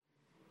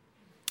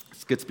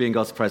It's good to be in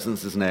God's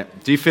presence, isn't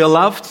it? Do you feel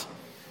loved?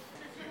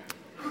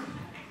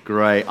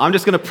 Great. I'm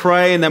just going to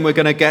pray and then we're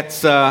going to get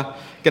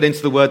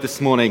into the word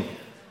this morning.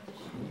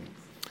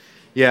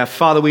 Yeah,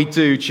 Father, we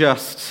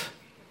just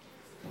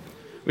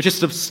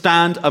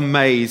stand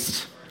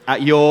amazed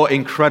at your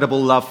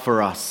incredible love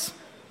for us.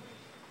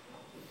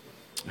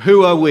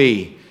 Who are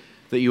we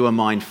that you are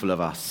mindful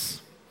of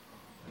us?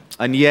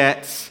 And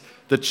yet,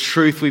 the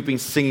truth we've been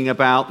singing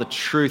about, the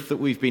truth that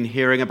we've been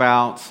hearing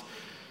about,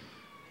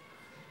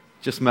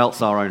 just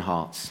melts our own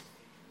hearts.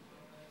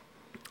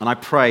 And I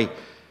pray,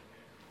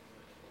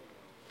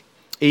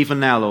 even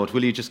now, Lord,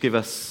 will you just give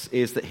us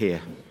ears that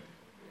hear?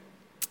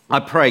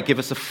 I pray, give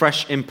us a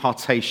fresh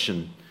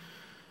impartation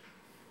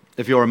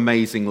of your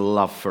amazing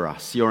love for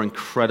us, your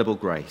incredible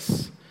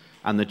grace,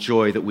 and the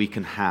joy that we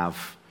can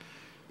have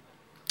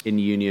in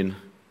union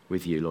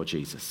with you, Lord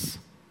Jesus.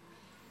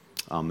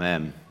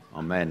 Amen.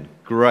 Amen.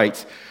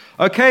 Great.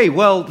 Okay,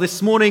 well,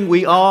 this morning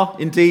we are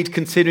indeed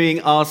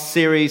continuing our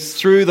series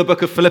through the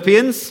book of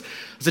Philippians.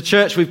 As a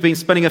church, we've been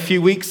spending a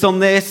few weeks on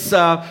this,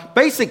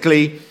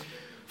 basically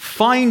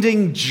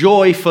finding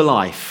joy for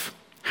life.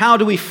 How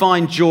do we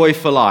find joy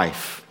for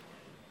life?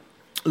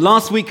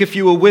 Last week, if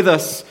you were with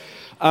us,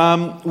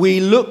 we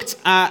looked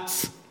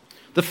at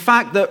the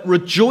fact that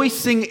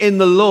rejoicing in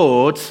the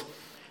Lord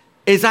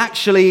is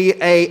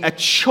actually a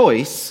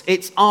choice.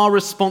 It's our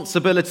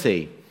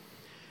responsibility.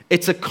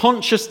 It's a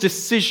conscious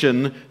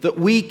decision that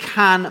we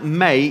can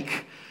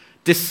make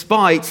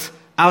despite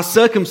our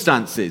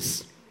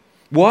circumstances.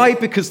 Why?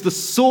 Because the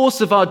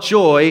source of our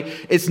joy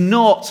is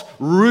not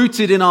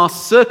rooted in our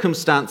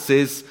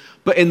circumstances,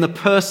 but in the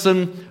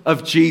person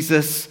of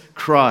Jesus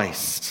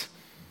Christ.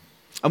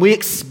 And we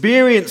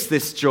experience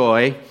this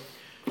joy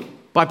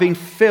by being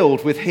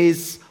filled with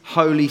his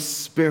Holy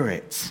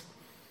Spirit.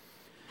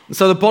 And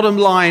so the bottom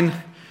line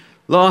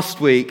last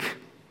week,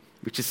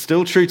 which is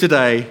still true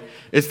today,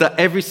 is that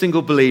every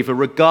single believer,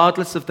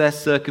 regardless of their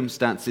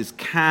circumstances,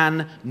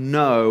 can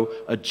know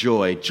a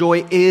joy.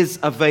 Joy is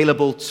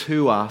available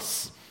to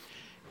us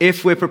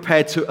if we're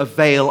prepared to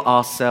avail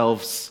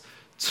ourselves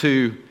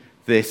to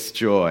this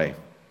joy.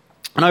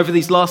 And over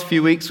these last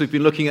few weeks, we've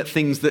been looking at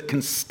things that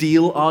can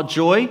steal our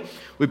joy.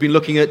 We've been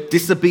looking at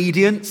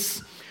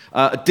disobedience,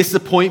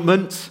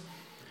 disappointment,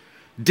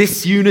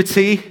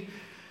 disunity,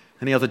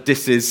 any other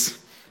disses?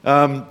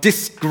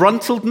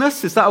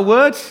 Disgruntledness, is that a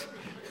word?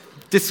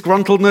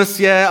 Disgruntledness,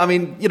 yeah. I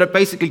mean,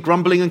 basically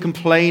grumbling and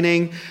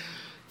complaining.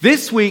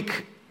 This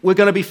week, we're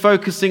going to be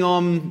focusing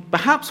on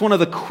perhaps one of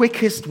the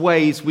quickest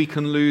ways we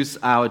can lose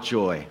our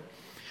joy.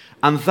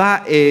 And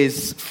that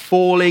is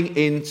falling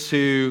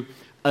into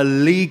a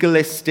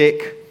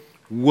legalistic,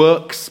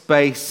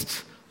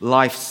 works-based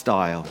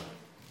lifestyle.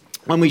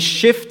 When we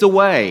shift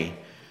away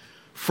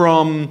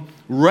from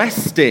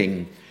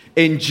resting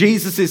in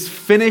Jesus'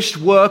 finished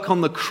work on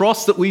the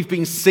cross that we've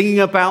been singing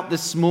about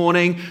this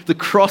morning, the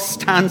cross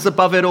stands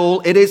above it all,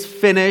 it is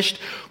finished.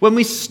 When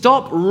we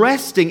stop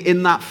resting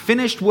in that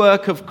finished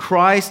work of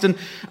Christ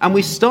and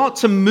we start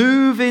to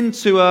move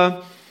into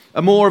a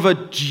more of a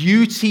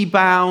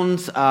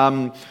duty-bound,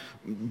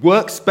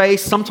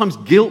 works-based, sometimes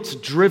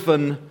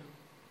guilt-driven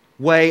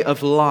way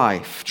of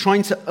life,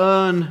 trying to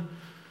earn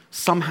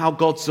somehow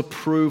God's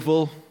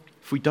approval.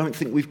 If we don't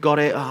think we've got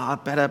it, I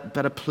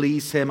better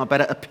please him, I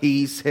better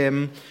appease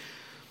him.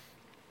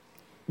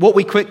 What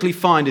we quickly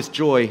find is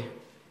joy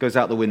goes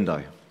out the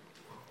window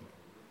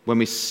when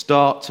we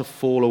start to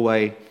fall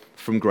away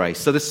from grace.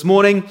 So this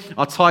morning,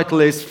 our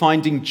title is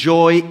Finding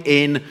Joy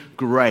in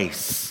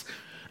Grace,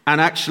 and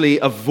actually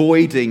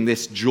avoiding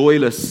this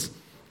joyless,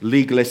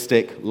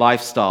 legalistic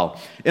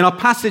lifestyle. In our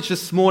passage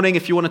this morning,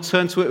 if you want to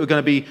turn to it, we're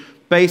going to be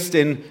based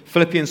in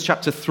Philippians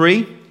chapter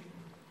 3.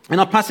 In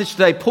our passage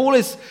today, Paul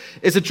is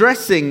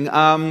addressing,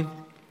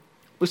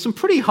 with some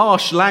pretty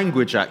harsh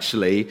language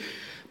actually,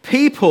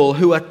 people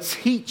who are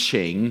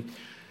teaching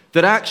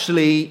that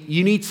actually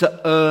you need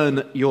to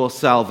earn your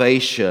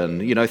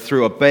salvation,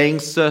 through obeying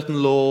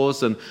certain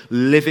laws and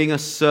living a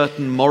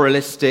certain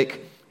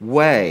moralistic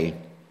way.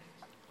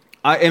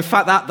 In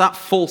fact, that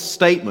false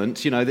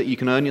statement, that you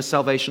can earn your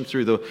salvation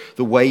through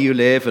the way you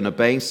live and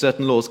obeying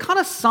certain laws, kind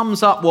of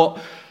sums up what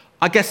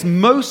I guess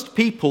most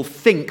people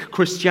think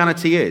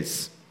Christianity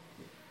is.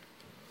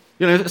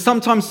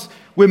 Sometimes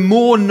we're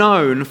more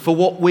known for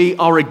what we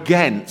are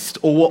against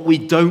or what we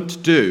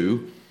don't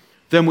do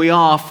than we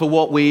are for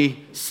what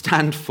we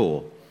stand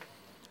for.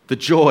 The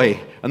joy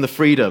and the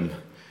freedom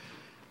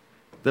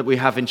that we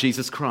have in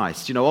Jesus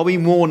Christ. Are we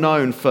more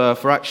known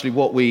for actually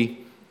what we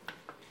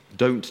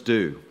don't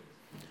do?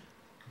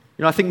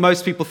 I think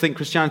most people think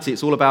Christianity,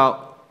 it's all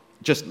about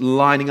just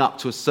lining up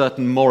to a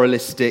certain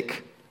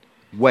moralistic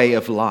way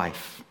of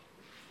life.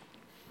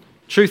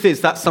 Truth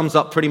is, that sums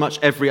up pretty much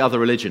every other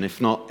religion,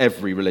 if not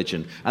every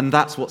religion. And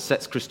that's what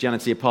sets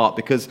Christianity apart,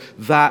 because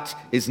that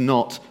is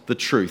not the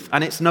truth.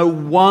 And it's no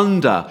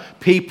wonder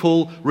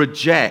people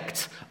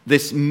reject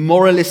this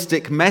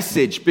moralistic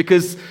message,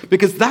 because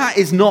that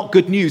is not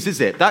good news, is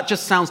it? That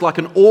just sounds like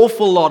an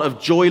awful lot of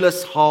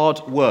joyless hard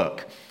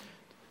work.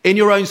 In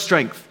your own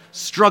strength,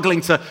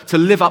 struggling to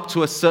live up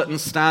to a certain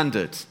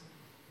standard.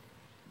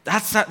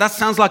 That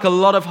sounds like a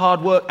lot of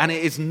hard work, and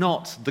it is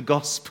not the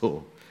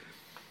gospel.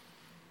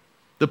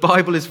 The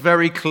Bible is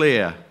very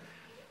clear.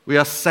 We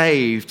are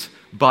saved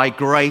by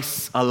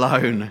grace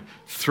alone,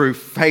 through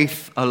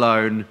faith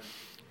alone,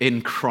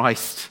 in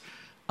Christ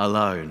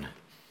alone,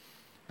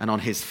 and on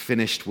his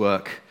finished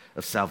work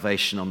of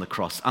salvation on the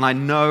cross. And I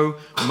know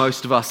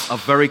most of us are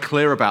very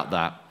clear about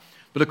that.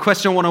 But a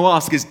question I want to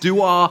ask is,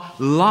 do our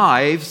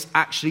lives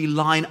actually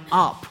line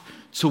up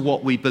to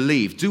what we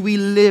believe? Do we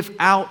live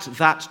out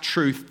that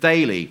truth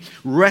daily,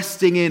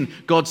 resting in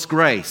God's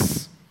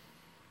grace?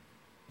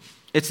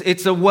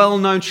 It's a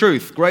well-known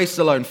truth. Grace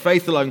alone,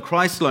 faith alone,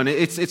 Christ alone.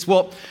 It's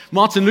what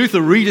Martin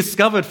Luther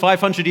rediscovered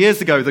 500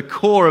 years ago, the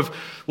core of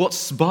what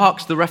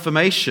sparked the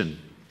Reformation.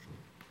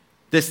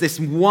 This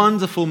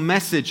wonderful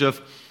message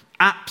of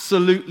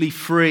absolutely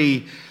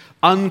free,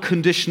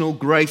 unconditional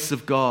grace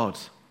of God.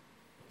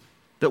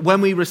 That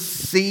when we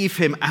receive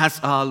him as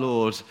our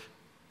Lord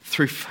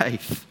through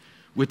faith,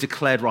 we're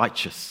declared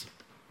righteous.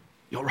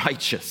 You're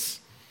righteous.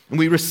 And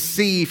we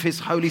receive his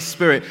Holy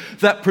Spirit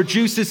that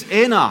produces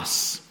in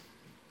us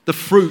the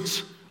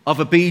fruit of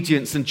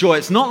obedience and joy.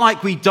 It's not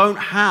like we don't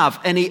have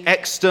any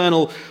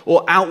external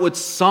or outward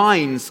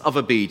signs of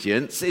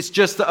obedience. It's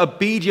just that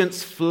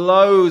obedience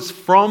flows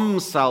from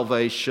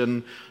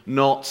salvation,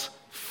 not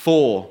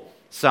for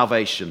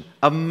salvation.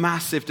 A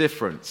massive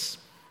difference.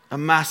 A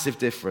massive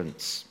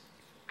difference.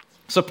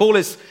 So Paul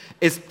is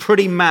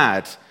pretty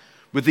mad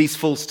with these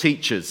false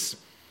teachers,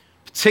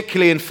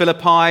 particularly in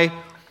Philippi,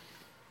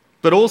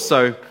 but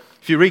also,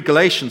 if you read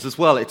Galatians as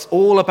well, it's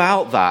all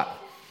about that.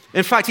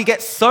 In fact, he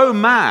gets so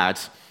mad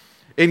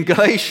in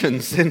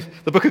Galatians, in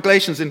the book of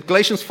Galatians, in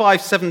Galatians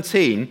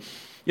 5:17,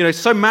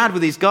 so mad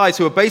with these guys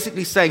who are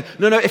basically saying,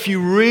 no, if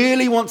you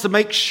really want to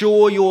make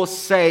sure you're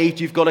saved,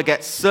 you've got to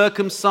get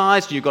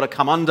circumcised, you've got to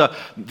come under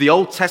the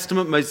Old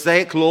Testament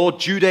Mosaic law,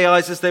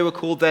 Judaizers they were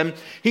called then.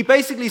 He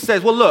basically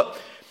says, well, look,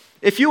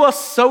 if you are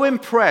so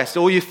impressed,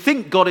 or you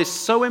think God is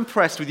so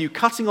impressed with you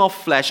cutting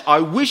off flesh, I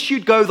wish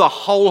you'd go the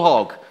whole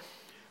hog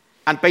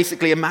and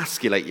basically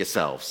emasculate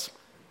yourselves.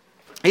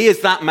 He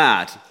is that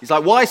mad. He's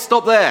like, why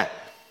stop there?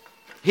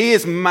 He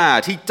is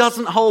mad. He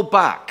doesn't hold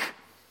back.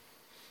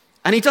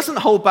 And he doesn't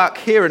hold back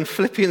here in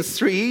Philippians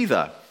 3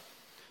 either.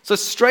 So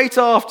straight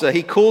after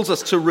he calls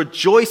us to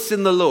rejoice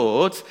in the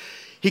Lord,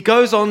 he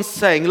goes on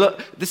saying,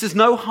 look, this is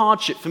no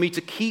hardship for me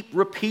to keep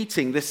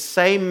repeating this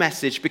same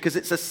message because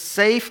it's a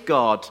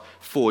safeguard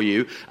for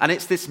you, and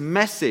it's this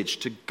message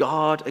to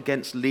guard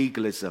against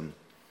legalism.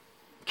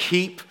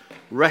 Keep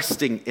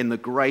resting in the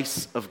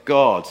grace of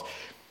God.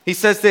 He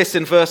says this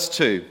in verse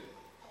 2.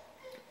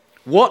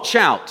 Watch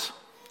out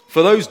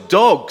for those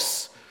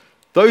dogs,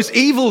 those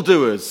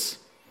evildoers,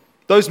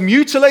 those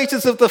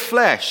mutilators of the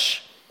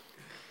flesh.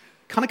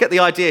 Kind of get the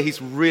idea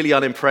he's really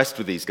unimpressed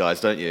with these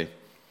guys, don't you?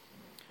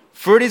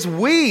 For it is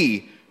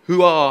we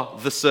who are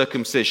the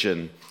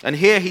circumcision. And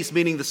here he's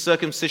meaning the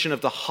circumcision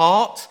of the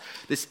heart,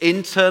 this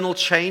internal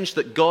change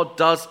that God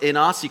does in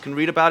us. You can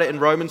read about it in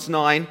Romans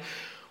 9.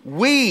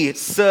 We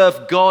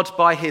serve God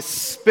by his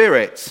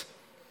Spirit,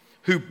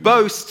 who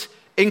boast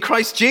in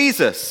Christ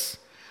Jesus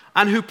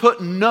and who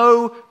put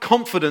no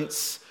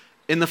confidence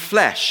in the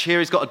flesh. Here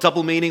he's got a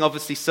double meaning,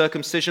 obviously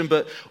circumcision,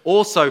 but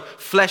also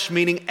flesh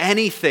meaning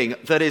anything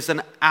that is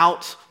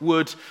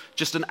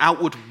just an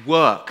outward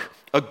work,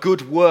 a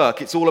good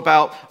work. It's all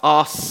about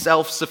our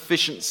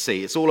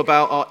self-sufficiency. It's all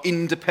about our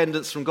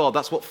independence from God.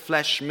 That's what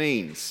flesh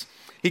means.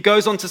 He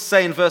goes on to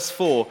say in verse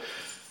 4,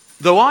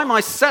 though I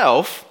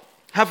myself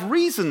have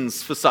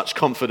reasons for such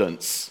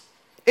confidence.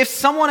 If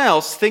someone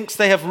else thinks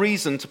they have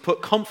reason to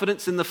put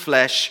confidence in the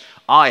flesh,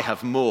 I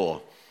have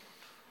more.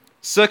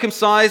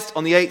 Circumcised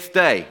on the 8th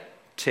day,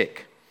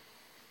 tick.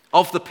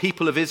 Of the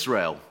people of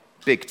Israel,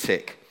 big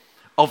tick.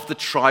 Of the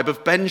tribe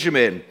of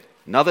Benjamin,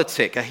 another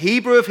tick. A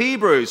Hebrew of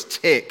Hebrews,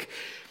 tick.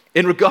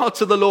 In regard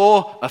to the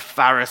law, a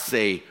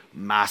Pharisee,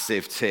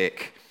 massive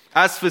tick.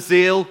 As for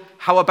zeal,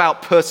 how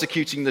about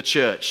persecuting the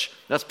church?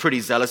 That's pretty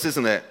zealous,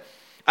 isn't it?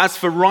 As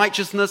for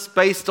righteousness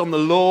based on the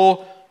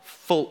law,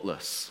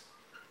 faultless.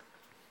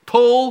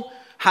 Paul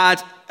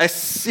had a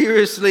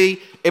seriously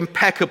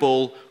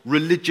impeccable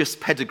religious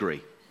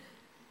pedigree.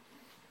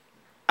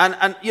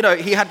 And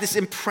he had this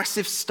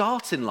impressive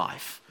start in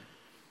life.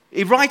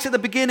 Right at the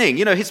beginning,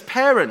 his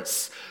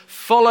parents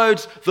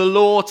followed the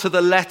law to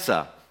the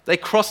letter. They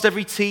crossed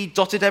every T,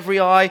 dotted every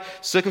I,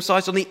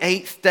 circumcised on the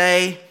 8th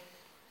day.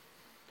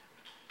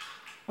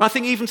 And I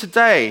think even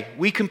today,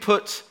 we can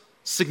put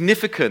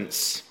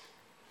significance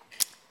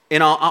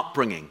in our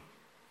upbringing.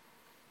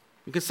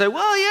 You can say,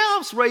 well, yeah, I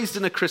was raised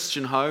in a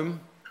Christian home.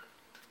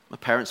 My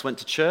parents went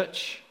to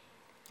church.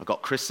 I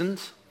got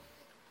christened.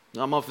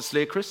 I'm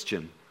obviously a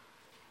Christian.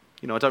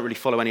 I don't really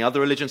follow any other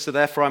religion, so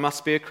therefore I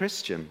must be a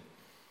Christian.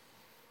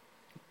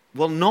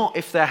 Well, not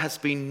if there has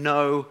been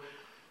no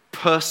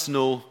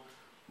personal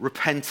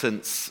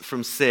repentance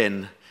from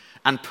sin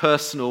and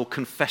personal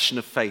confession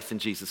of faith in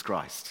Jesus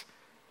Christ.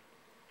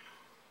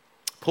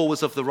 Paul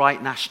was of the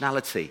right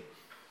nationality,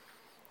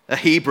 a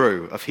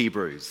Hebrew of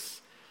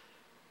Hebrews.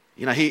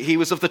 You know, he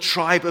was of the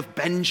tribe of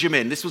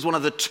Benjamin. This was one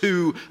of the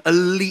two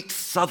elite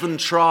southern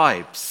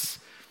tribes.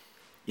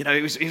 You know,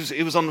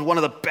 he was on one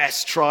of the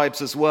best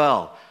tribes as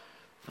well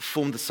that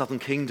formed the southern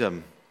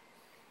kingdom.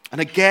 And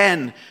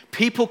again,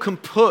 people can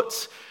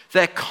put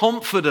their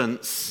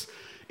confidence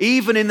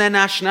even in their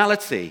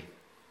nationality.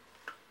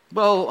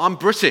 Well, I'm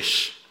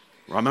British,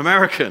 or I'm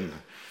American.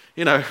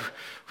 You know,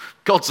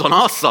 God's on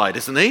our side,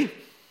 isn't he?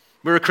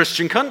 We're a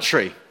Christian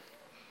country,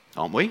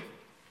 aren't we?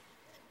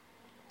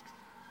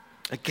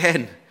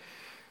 Again,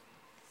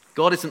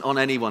 God isn't on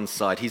anyone's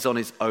side, he's on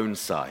his own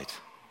side.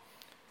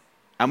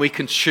 And we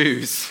can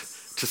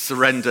choose to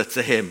surrender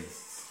to him.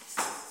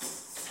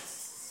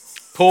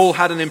 Paul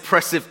had an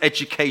impressive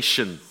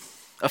education,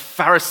 a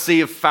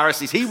Pharisee of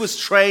Pharisees. He was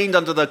trained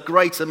under the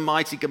great and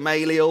mighty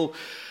Gamaliel.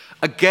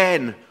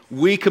 Again,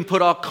 we can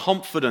put our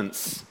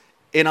confidence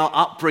in our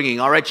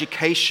upbringing, our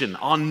education,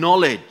 our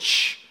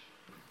knowledge.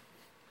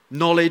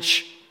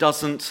 Knowledge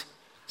doesn't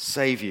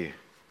save you.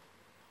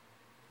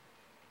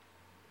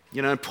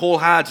 You know, Paul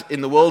had,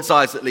 in the world's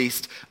eyes at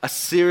least, a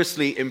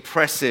seriously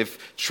impressive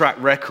track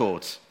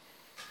record.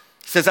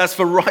 He says, as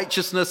for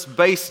righteousness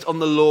based on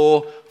the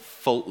law,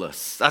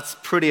 faultless. That's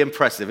pretty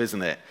impressive,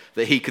 isn't it?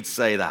 That he could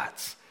say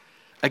that.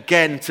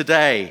 Again,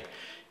 today,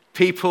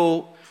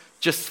 people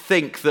just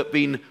think that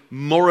being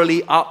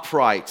morally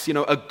upright, you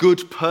know, a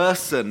good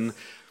person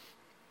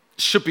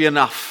should be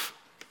enough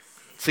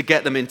to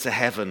get them into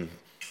heaven,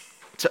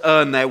 to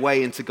earn their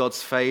way into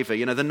God's favor.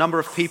 You know, the number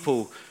of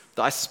people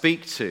that I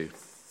speak to,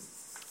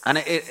 and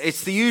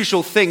it's the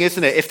usual thing,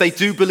 isn't it? If they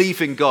do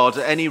believe in God,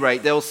 at any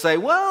rate, they'll say,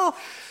 well,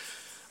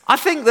 I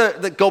think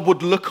that God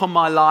would look on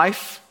my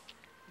life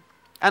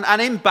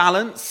and in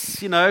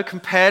balance, you know,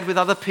 compared with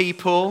other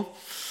people,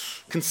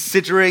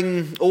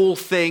 considering all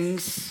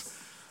things,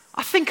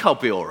 I think I'll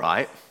be all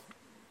right.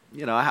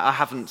 You know, I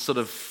haven't sort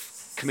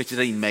of committed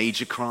any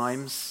major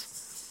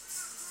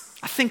crimes.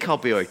 I think I'll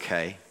be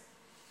okay.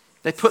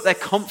 They put their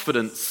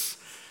confidence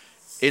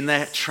in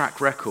their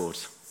track record.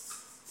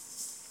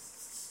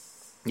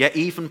 Yet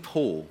even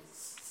Paul,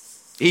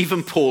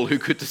 who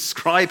could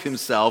describe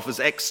himself as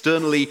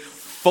externally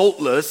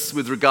faultless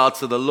with regard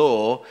to the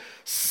law,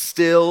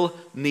 still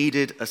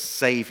needed a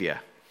savior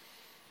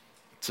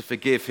to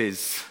forgive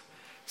his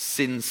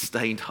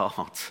sin-stained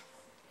heart.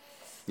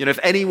 You know, if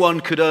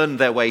anyone could earn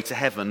their way to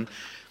heaven,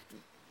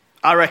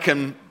 I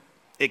reckon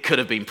it could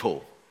have been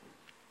Paul.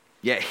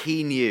 Yet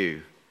he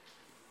knew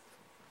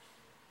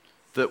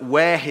that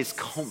where his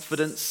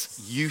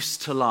confidence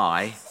used to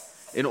lie,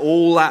 in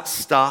all that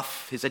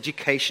stuff, his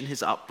education,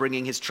 his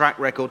upbringing, his track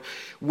record,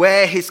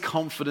 where his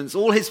confidence,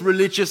 all his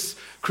religious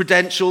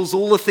credentials,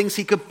 all the things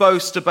he could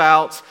boast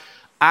about,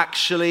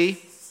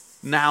 actually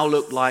now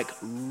look like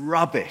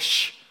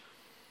rubbish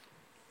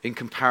in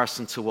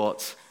comparison to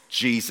what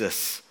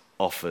Jesus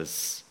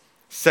offers.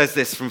 It says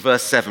this from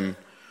verse 7,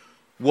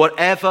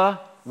 whatever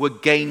were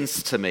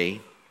gains to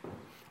me,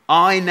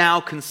 I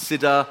now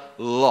consider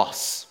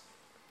loss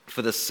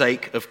for the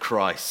sake of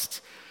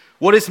Christ.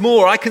 What is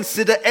more, I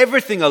consider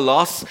everything a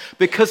loss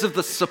because of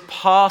the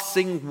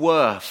surpassing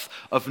worth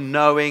of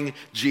knowing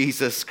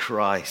Jesus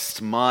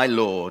Christ, my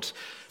Lord,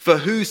 for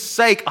whose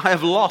sake I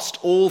have lost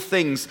all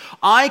things.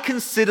 I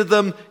consider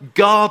them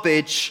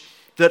garbage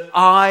that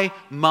I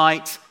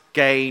might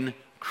gain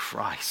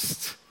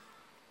Christ.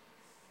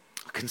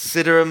 I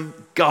consider him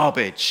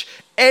garbage.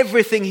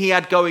 Everything he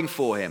had going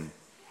for him.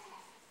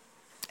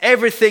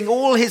 Everything,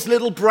 all his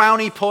little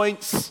brownie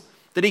points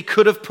that he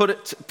could have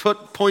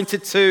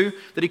pointed to,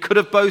 that he could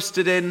have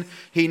boasted in,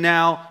 he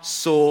now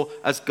saw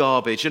as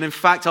garbage. And in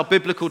fact, our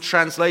biblical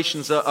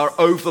translations are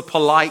over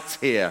polite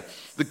here.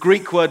 The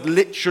Greek word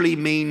literally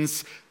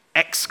means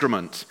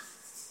excrement.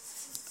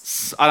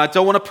 And I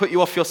don't want to put you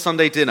off your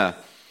Sunday dinner,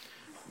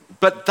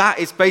 but that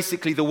is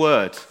basically the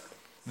word.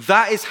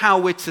 That is how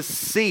we're to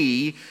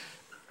see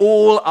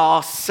all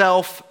our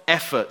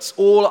self-efforts,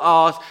 all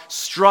our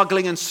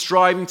struggling and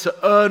striving to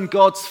earn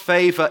God's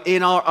favor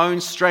in our own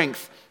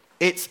strength.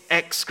 It's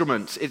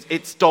excrement.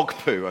 It's dog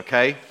poo,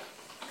 okay?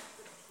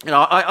 You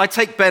know, I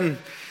take Ben.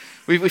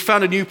 We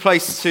found a new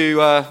place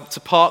to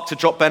park, to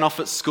drop Ben off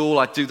at school.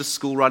 I do the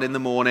school run in the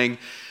morning.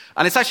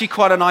 And it's actually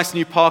quite a nice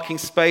new parking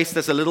space.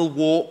 There's a little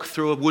walk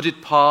through a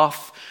wooded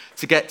path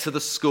to get to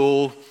the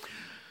school.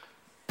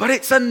 But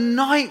it's a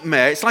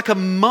nightmare. It's like a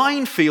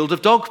minefield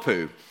of dog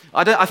poo.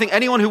 I think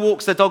anyone who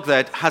walks their dog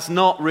there has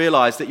not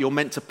realized that you're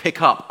meant to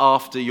pick up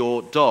after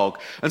your dog.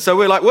 And so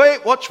we're like,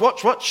 wait,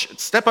 watch.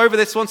 Step over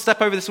this one.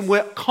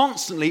 We're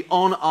constantly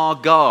on our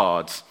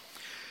guard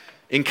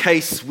in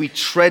case we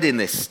tread in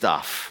this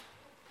stuff.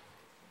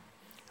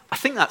 I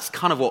think that's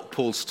kind of what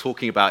Paul's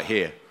talking about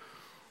here.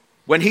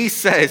 When he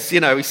says, you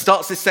know, he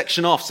starts this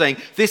section off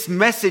saying, this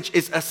message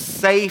is a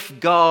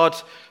safeguard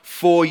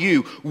for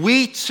you.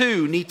 We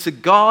too need to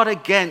guard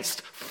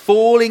against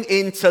falling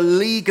into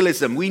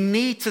legalism. We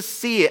need to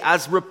see it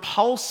as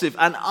repulsive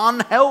and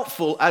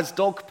unhelpful as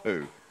dog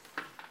poo.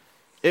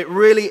 It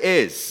really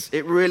is.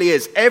 It really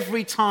is.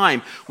 Every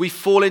time we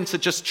fall into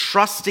just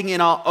trusting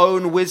in our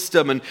own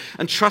wisdom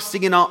and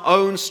trusting in our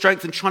own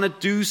strength and trying to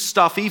do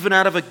stuff even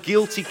out of a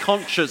guilty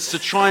conscience to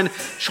trying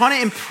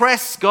to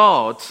impress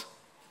God,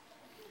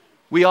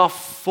 we are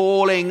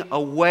falling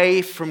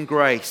away from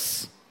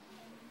grace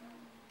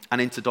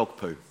and into dog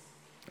poo.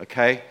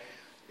 Okay?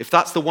 If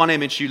that's the one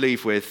image you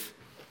leave with,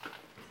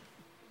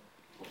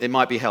 it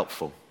might be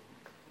helpful.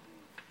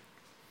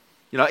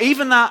 You know,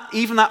 even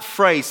that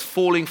phrase,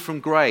 falling from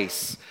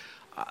grace,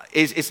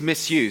 is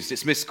misused.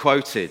 It's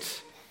misquoted.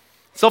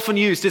 It's often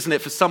used, isn't it,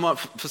 for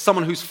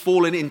someone who's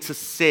fallen into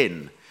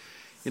sin.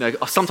 You know,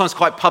 sometimes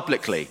quite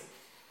publicly.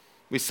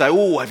 We say,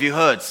 oh, have you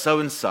heard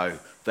so-and-so?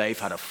 They've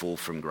had a fall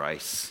from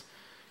grace.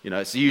 You know,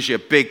 it's usually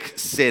a big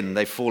sin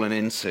they've fallen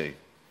into.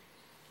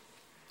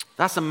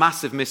 That's a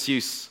massive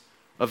misuse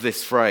of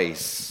this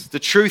phrase. The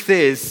truth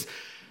is,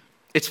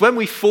 it's when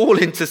we fall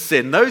into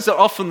sin, those are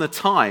often the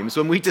times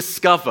when we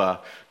discover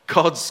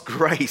God's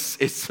grace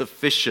is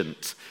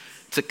sufficient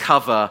to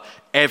cover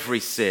every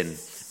sin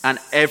and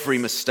every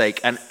mistake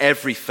and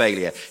every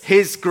failure.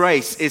 His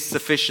grace is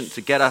sufficient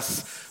to get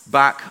us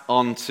back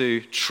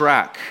onto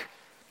track.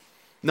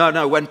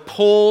 No, when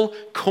Paul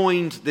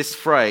coined this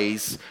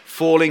phrase,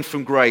 falling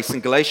from grace,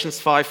 in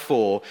Galatians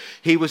 5:4,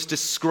 he was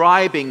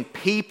describing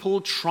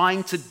people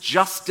trying to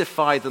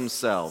justify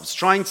themselves,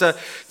 trying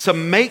to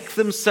make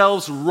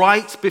themselves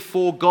right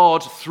before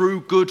God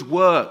through good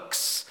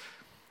works,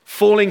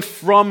 falling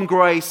from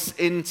grace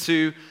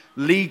into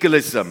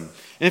legalism.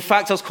 In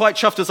fact, I was quite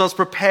chuffed as I was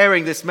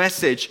preparing this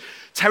message.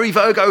 Terry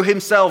Virgo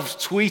himself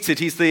tweeted,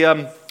 he's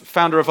the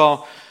founder of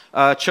our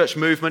church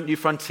movement, New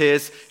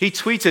Frontiers. He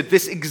tweeted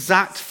this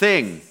exact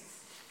thing.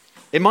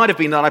 It might have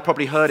been that I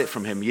probably heard it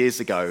from him years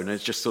ago and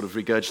has just sort of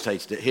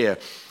regurgitated it here.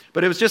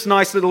 But it was just a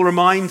nice little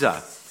reminder.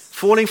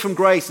 Falling from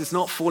grace is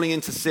not falling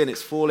into sin.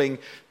 It's falling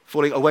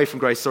away from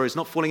grace. Sorry, it's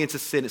not falling into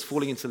sin. It's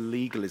falling into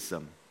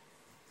legalism.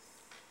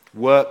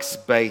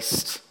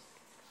 Works-based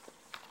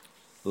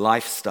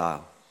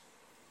lifestyle.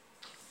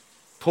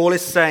 Paul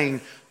is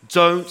saying,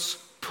 don't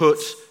put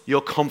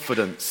your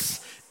confidence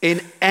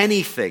in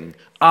anything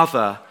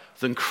other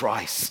than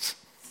Christ.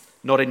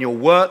 Not in your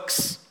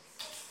works,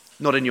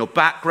 not in your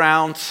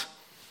background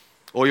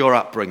or your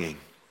upbringing.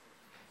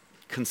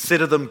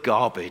 Consider them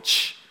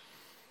garbage.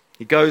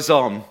 He goes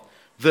on,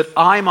 that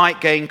I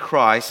might gain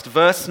Christ,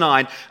 verse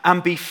 9,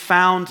 and be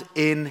found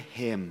in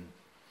him.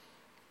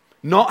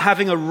 Not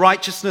having a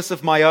righteousness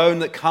of my own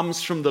that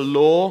comes from the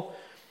law,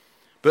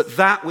 but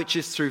that which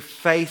is through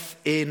faith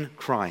in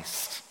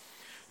Christ.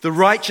 The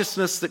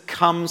righteousness that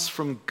comes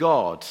from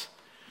God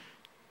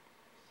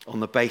on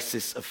the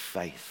basis of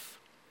faith.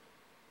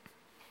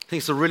 I think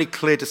it's a really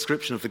clear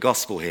description of the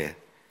gospel here.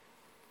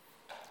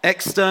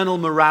 External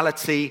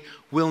morality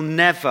will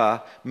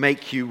never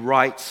make you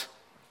right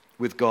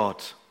with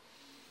God.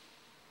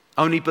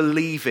 Only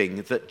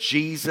believing that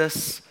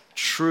Jesus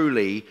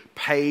truly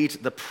paid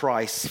the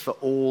price for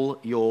all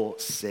your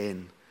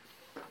sin.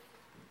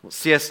 What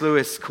C.S.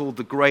 Lewis called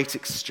the great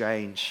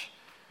exchange.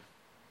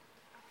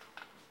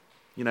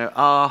 You know,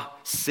 our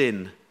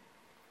sin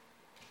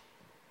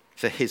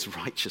for his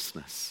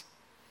righteousness.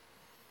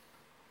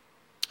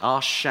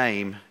 Our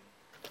shame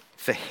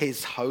for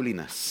his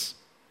holiness.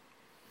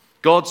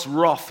 God's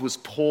wrath was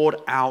poured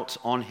out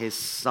on his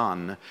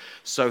Son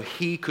so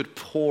he could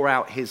pour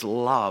out his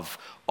love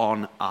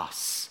on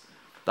us.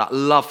 That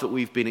love that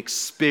we've been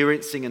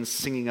experiencing and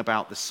singing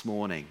about this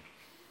morning.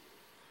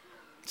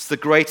 It's the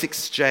great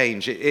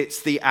exchange.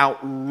 It's the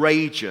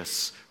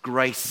outrageous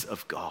grace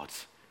of God.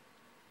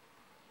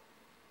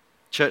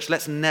 Church,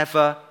 let's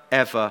never,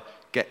 ever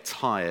get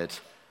tired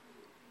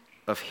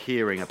of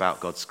hearing about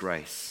God's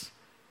grace.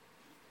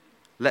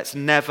 Let's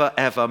never,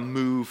 ever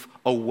move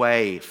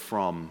away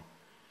from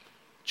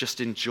just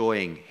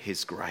enjoying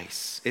his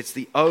grace. It's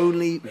the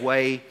only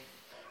way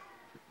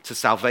to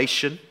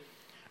salvation,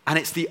 and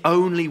it's the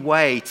only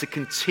way to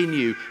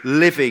continue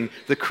living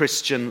the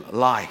Christian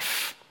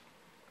life.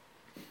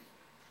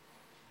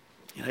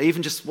 You know,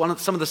 even just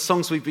some of the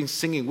songs we've been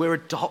singing, we're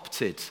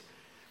adopted.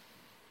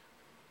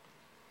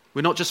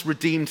 We're not just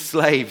redeemed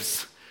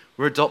slaves.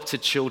 We're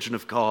adopted children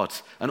of God,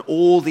 and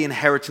all the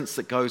inheritance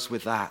that goes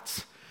with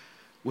that.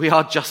 We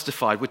are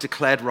justified. We're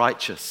declared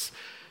righteous.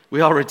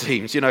 We are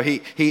redeemed. You know,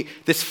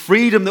 this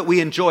freedom that we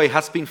enjoy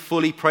has been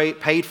fully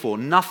paid for.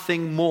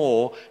 Nothing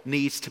more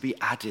needs to be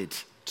added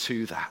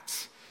to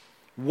that.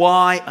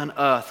 Why on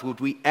earth would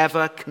we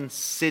ever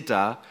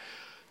consider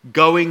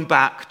going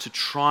back to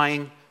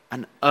trying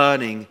and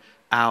earning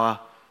our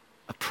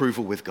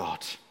approval with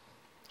God?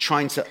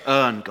 Trying to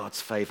earn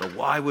God's favor.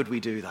 Why would we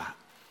do that?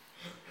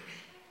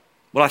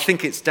 Well, I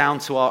think it's down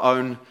to our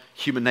own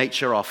human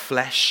nature, our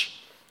flesh,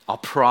 our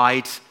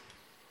pride.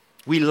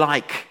 We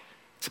like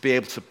to be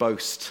able to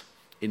boast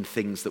in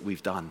things that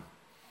we've done.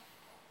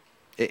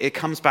 It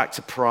comes back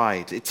to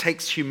pride. It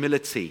takes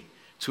humility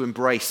to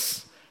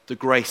embrace the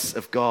grace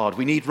of God.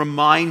 We need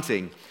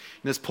reminding,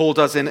 and as Paul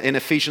does in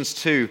Ephesians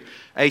 2,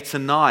 8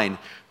 and 9,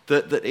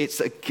 that it's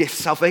a gift.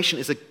 Salvation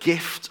is a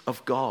gift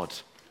of God.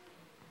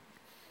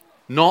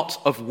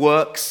 not of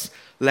works,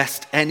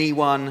 lest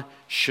anyone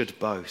should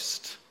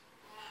boast.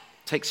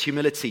 It takes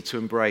humility to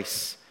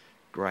embrace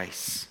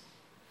grace.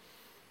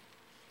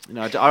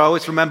 I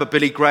always remember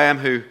Billy Graham,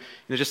 who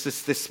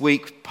just this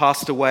week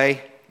passed away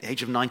at the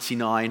age of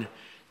 99.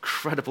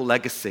 Incredible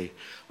legacy.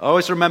 I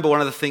always remember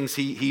one of the things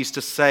he used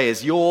to say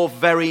is, your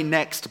very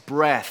next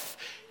breath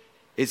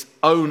is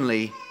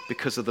only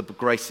because of the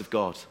grace of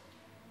God.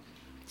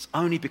 It's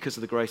only because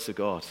of the grace of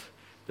God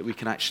that we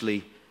can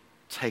actually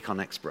take our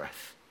next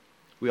breath.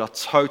 We are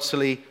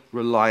totally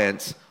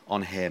reliant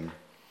on him.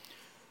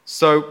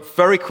 So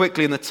very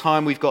quickly in the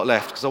time we've got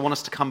left, because I want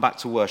us to come back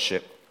to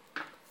worship,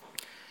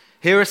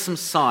 here are some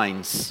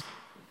signs.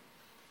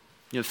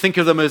 Think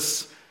of them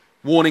as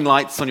warning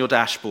lights on your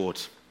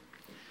dashboard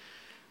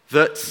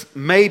that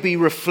maybe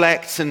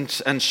reflect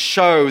and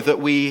show that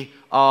we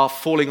are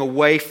falling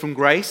away from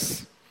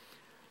grace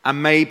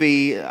and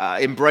maybe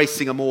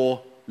embracing a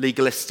more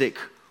legalistic,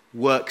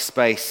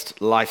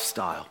 works-based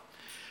lifestyle.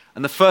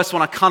 And the first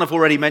one I kind of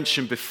already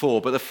mentioned before,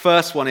 but the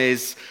first one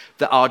is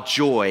that our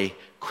joy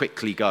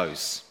quickly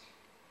goes.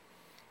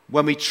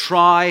 When we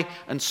try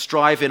and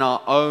strive in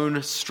our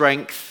own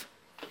strength,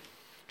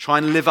 try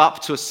and live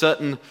up to a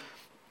certain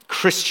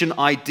Christian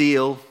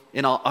ideal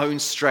in our own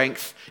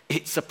strength,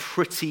 it's a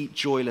pretty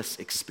joyless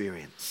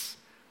experience.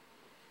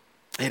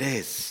 It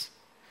is.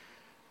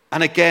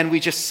 And again, we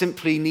just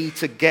simply need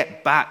to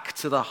get back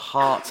to the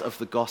heart of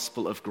the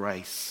gospel of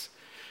grace.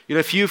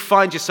 If you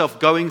find yourself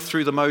going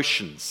through the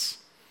motions,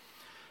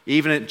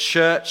 even at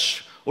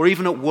church or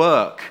even at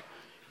work,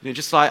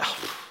 just like,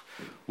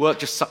 work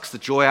just sucks the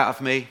joy out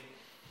of me.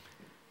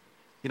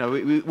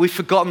 We've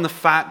forgotten the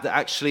fact that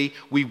actually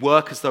we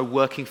work as though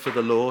working for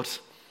the Lord,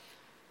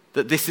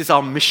 that this is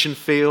our mission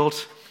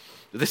field,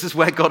 that this is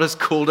where God has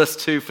called us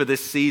to for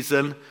this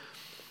season.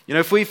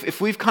 If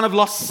we've kind of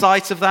lost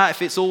sight of that,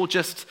 if it's all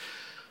just,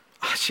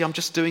 actually I'm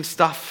just doing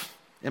stuff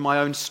in my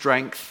own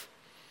strength,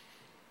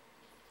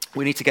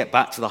 we need to get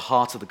back to the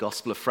heart of the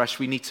gospel afresh.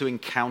 We need to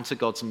encounter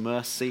God's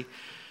mercy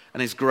and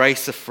his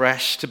grace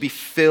afresh, to be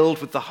filled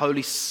with the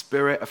Holy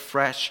Spirit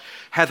afresh.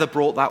 Heather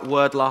brought that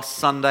word last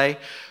Sunday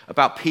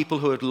about people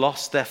who had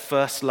lost their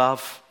first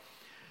love.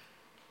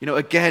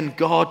 Again,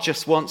 God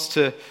just wants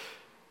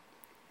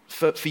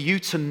for you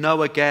to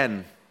know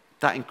again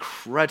that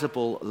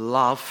incredible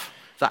love,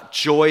 that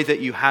joy that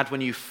you had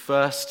when you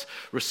first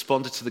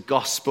responded to the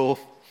gospel.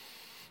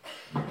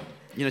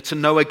 To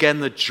know again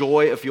the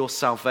joy of your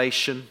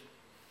salvation.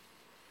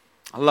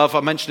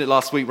 I mentioned it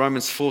last week,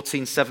 Romans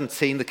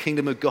 14:17, the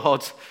kingdom of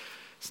God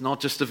is not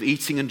just of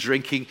eating and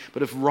drinking,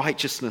 but of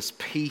righteousness,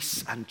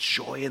 peace, and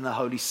joy in the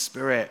Holy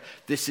Spirit.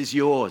 This is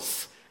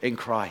yours in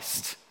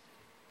Christ.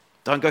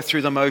 Don't go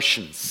through the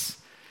motions.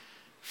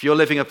 If you're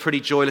living a pretty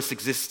joyless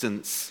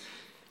existence,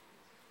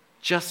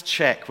 just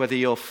check whether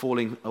you're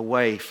falling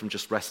away from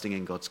just resting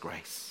in God's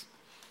grace.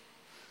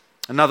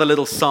 Another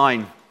little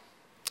sign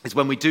is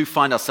when we do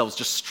find ourselves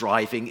just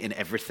striving in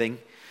everything.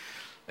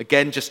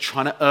 Again, just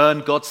trying to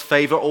earn God's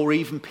favor or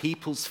even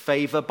people's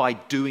favor by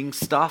doing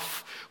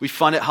stuff. We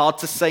find it hard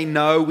to say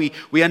no.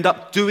 We end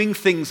up doing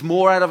things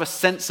more out of a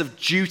sense of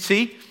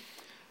duty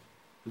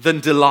than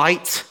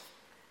delight.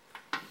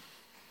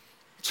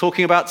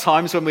 Talking about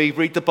times when we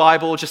read the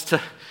Bible just to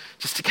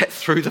get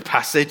through the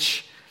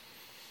passage.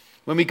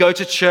 When we go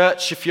to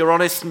church, if you're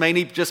honest,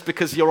 mainly just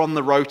because you're on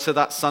the rota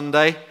that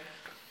Sunday,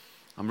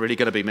 I'm really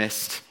going to be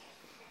missed.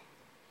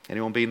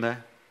 Anyone been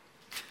there?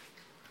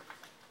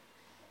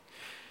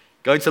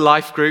 Going to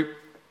life group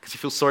because you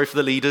feel sorry for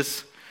the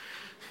leaders.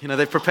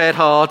 They've prepared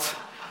hard.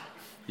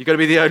 You're going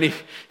to be the only,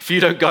 if you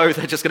don't go,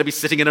 they're just going to be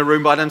sitting in a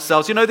room by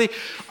themselves.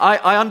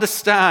 I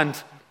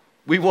understand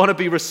we want to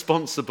be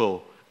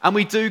responsible. And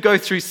we do go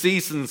through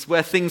seasons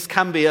where things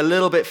can be a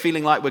little bit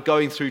feeling like we're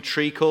going through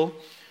treacle.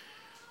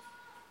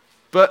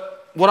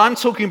 But what I'm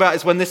talking about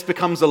is when this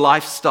becomes a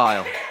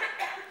lifestyle.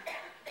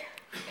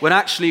 When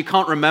actually you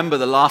can't remember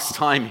the last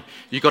time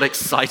you got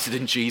excited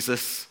in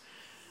Jesus.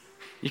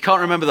 You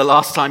can't remember the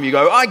last time you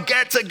go, I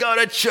get to go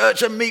to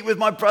church and meet with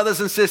my brothers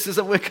and sisters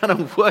and we're going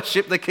to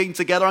worship the King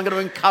together. I'm going to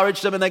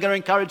encourage them and they're going to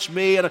encourage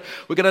me and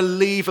we're going to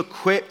leave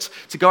equipped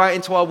to go out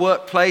into our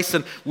workplace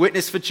and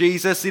witness for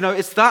Jesus.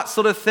 It's that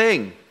sort of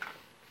thing.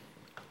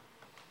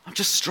 I'm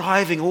just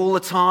striving all the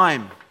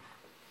time.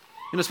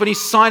 It's when you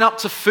sign up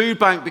to Food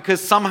Bank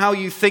because somehow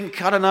you think,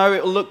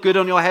 it'll look good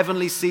on your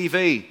heavenly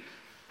CV.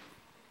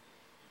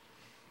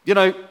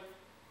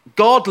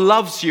 God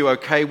loves you,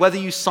 okay, whether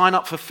you sign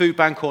up for Food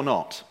Bank or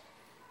not.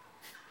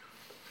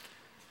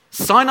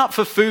 Sign up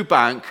for Food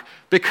Bank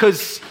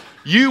because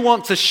you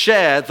want to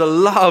share the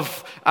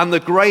love and the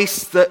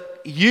grace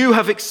that you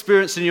have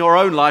experienced in your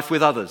own life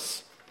with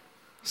others.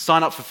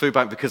 Sign up for Food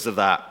Bank because of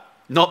that,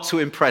 not to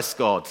impress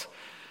God.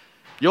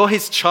 You're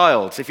his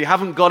child. If you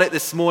haven't got it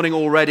this morning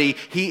already,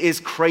 he is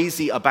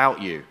crazy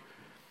about you.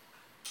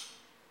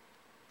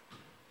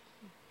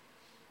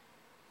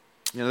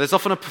 There's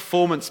often a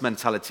performance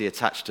mentality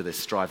attached to this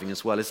striving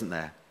as well, isn't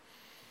there?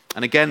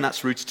 And again,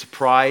 that's rooted to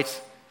pride.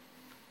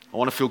 I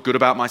want to feel good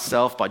about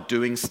myself by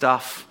doing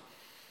stuff.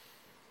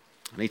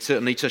 I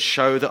need to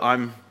show that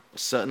I'm a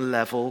certain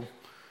level.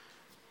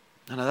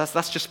 No,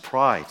 that's just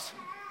pride.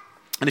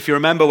 And if you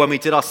remember when we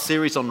did our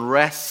series on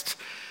rest,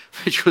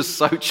 which was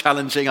so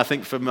challenging, I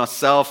think, for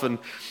myself and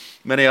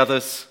many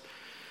others,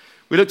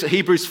 we looked at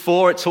Hebrews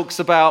 4. It talks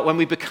about when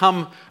we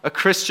become a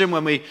Christian,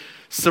 when we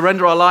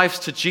surrender our lives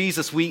to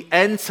Jesus, we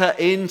enter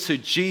into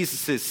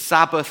Jesus'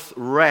 Sabbath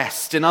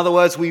rest. In other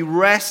words, we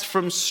rest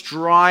from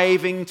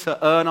striving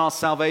to earn our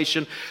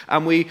salvation,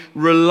 and we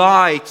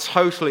rely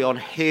totally on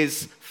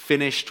his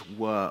finished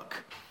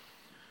work.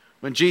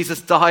 When Jesus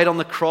died on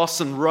the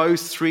cross and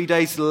rose 3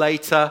 days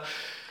later,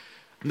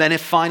 and then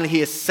finally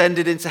he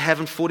ascended into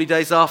heaven 40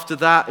 days after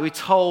that, we're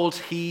told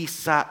he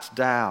sat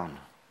down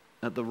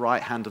at the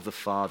right hand of the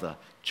Father.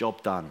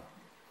 Job done.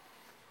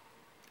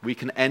 We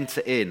can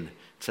enter in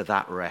to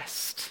that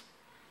rest.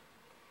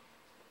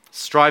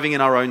 Striving in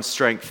our own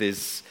strength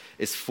is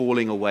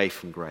falling away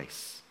from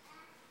grace.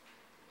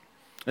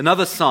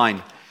 Another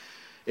sign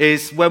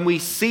is when we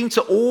seem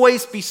to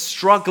always be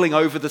struggling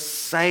over the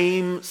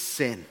same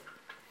sin.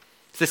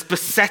 It's this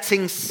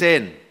besetting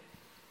sin.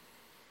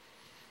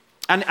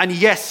 And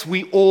yes,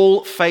 we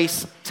all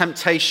face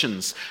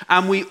temptations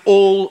and we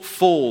all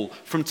fall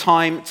from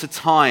time to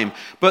time.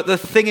 But the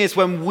thing is,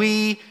 when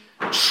we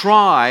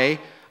try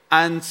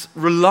and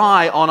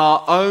rely on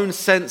our own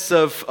sense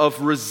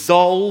of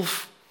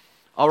resolve,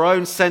 our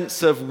own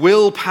sense of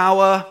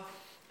willpower,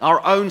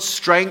 our own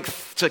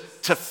strength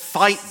to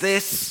fight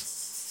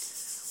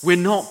this, we're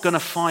not going to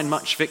find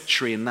much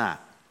victory in that.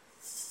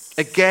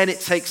 Again, it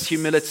takes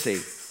humility.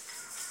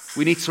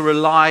 We need to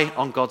rely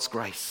on God's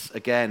grace.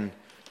 Again,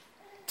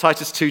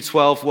 Titus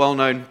 2:12,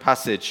 well-known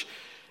passage.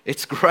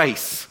 It's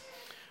grace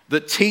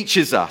that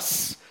teaches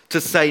us to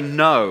say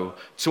no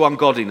to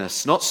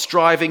ungodliness. Not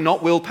striving,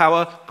 not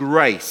willpower,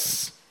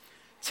 grace.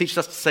 It teaches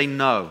us to say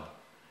no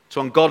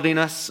to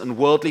ungodliness and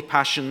worldly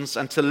passions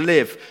and to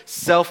live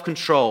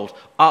self-controlled,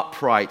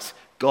 upright,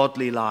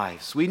 godly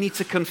lives. We need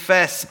to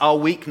confess our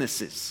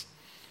weaknesses.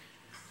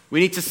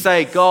 We need to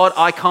say, God,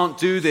 I can't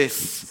do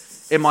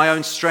this in my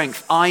own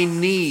strength. I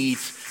need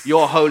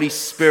your Holy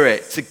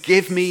Spirit to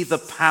give me the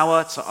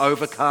power to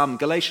overcome.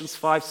 Galatians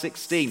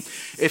 5:16.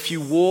 If you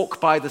walk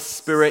by the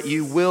Spirit,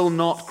 you will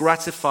not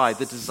gratify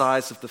the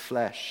desires of the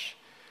flesh.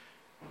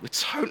 We're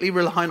totally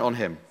reliant on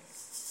him.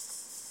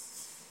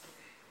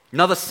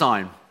 Another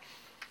sign,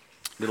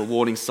 little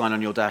warning sign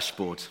on your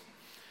dashboard.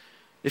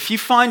 If you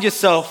find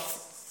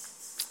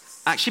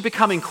yourself actually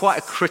becoming quite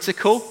a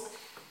critical,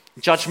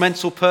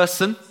 judgmental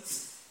person,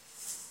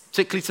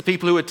 particularly to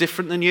people who are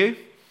different than you,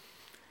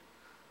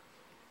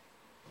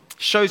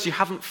 shows you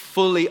haven't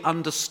fully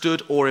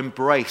understood or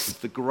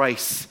embraced the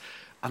grace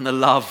and the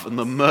love and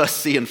the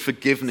mercy and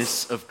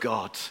forgiveness of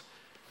God.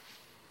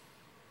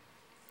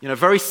 You know,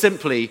 very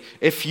simply,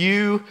 if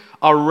you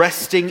are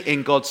resting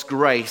in God's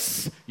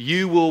grace,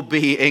 you will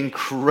be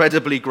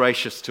incredibly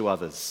gracious to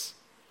others.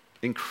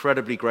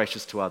 Incredibly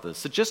gracious to others.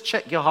 So just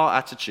check your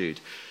heart attitude.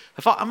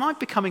 Am I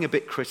becoming a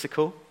bit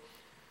critical?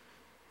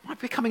 Am I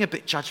becoming a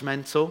bit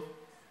judgmental?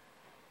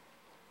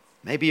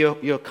 Maybe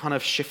you're kind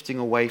of shifting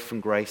away from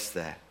grace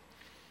there.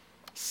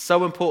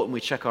 So important we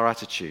check our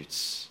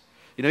attitudes.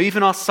 You know,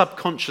 even our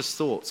subconscious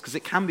thoughts, because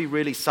it can be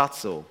really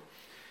subtle.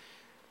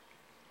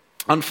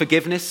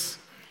 Unforgiveness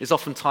is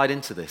often tied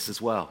into this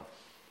as well.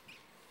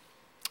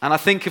 And I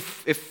think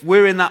if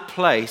we're in that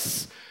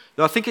place,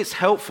 then I think it's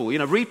helpful. You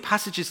know, read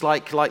passages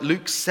like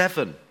Luke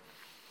 7.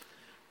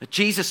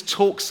 Jesus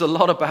talks a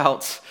lot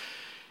about,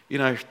 you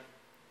know,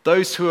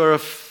 those who are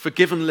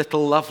forgiven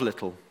little, love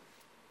little.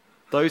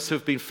 Those who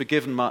have been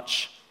forgiven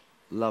much,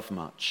 love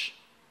much.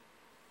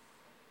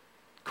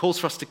 Calls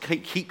for us to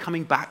keep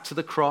coming back to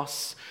the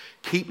cross,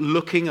 keep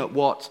looking at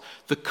what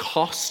the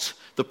cost,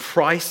 the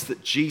price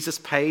that Jesus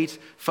paid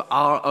for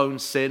our own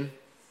sin,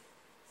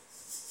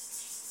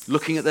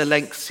 looking at the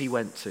lengths he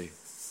went to.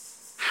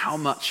 How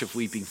much have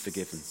we been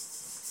forgiven?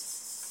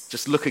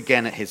 Just look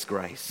again at his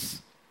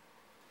grace.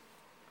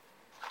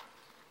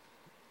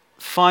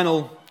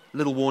 Final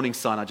little warning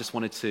sign I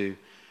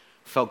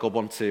felt God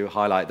wanted to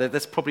highlight.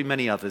 There's probably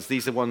many others.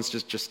 These are ones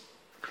just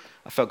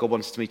I felt God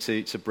wanted me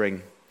to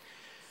bring.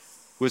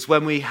 Was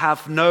when we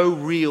have no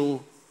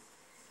real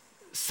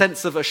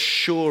sense of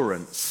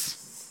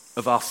assurance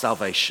of our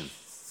salvation.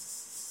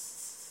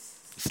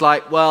 It's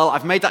like, well,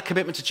 I've made that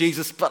commitment to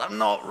Jesus, but I'm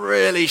not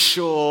really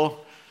sure.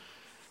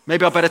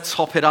 Maybe I better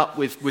top it up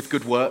with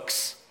good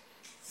works.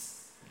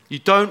 You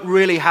don't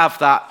really have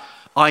that,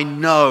 I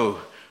know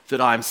that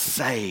I am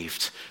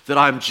saved, that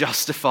I am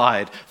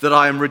justified, that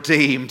I am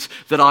redeemed,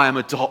 that I am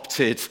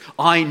adopted.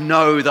 I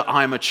know that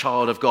I am a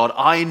child of God.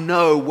 I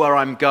know where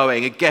I'm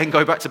going. Again,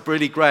 go back to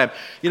Billy Graham.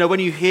 You know,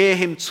 when you hear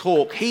him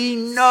talk, he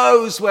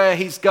knows where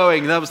he's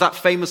going. There was that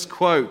famous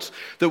quote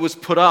that was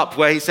put up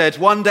where he said,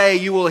 one day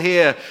you will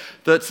hear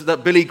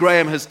that Billy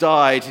Graham has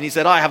died. And he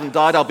said, I haven't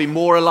died. I'll be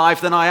more alive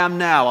than I am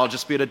now. I'll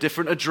just be at a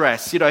different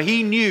address. You know,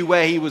 he knew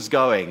where he was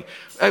going.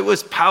 It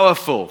was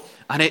powerful.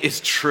 And it is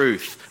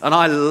truth. And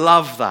I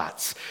love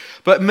that.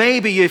 But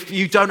maybe if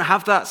you don't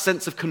have that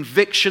sense of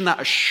conviction,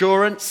 that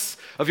assurance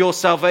of your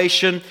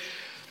salvation,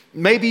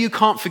 Maybe you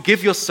can't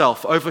forgive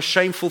yourself over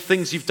shameful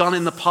things you've done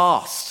in the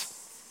past.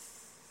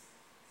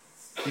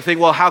 You think,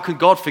 well, how can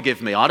God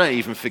forgive me? I don't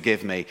even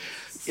forgive me.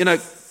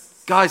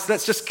 Guys,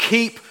 let's just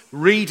keep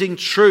reading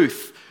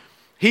truth.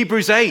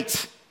 Hebrews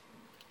 8,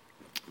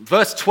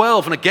 verse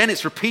 12, and again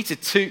it's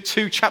repeated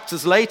two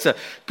chapters later.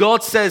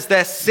 God says,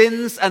 their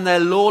sins and their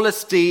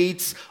lawless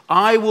deeds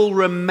I will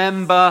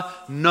remember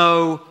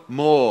no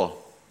more.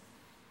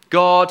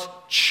 God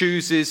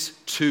chooses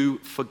to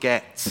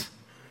forget.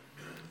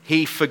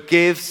 He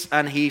forgives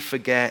and he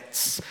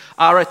forgets.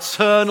 Our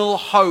eternal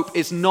hope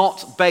is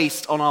not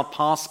based on our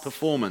past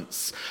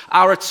performance.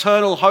 Our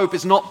eternal hope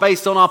is not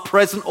based on our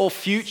present or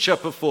future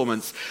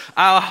performance.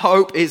 Our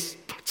hope is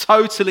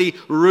totally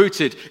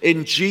rooted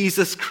in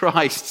Jesus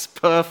Christ's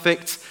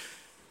perfect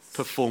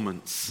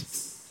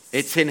performance.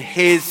 It's in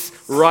his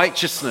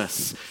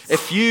righteousness.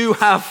 If you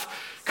have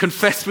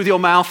confessed with your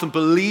mouth and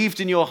believed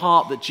in your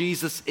heart that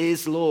Jesus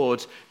is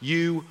Lord,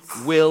 you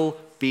will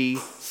be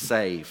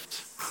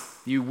saved.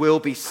 You will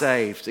be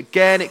saved.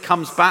 Again, it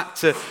comes back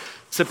to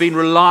being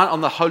reliant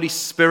on the Holy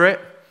Spirit.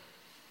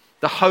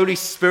 The Holy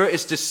Spirit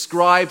is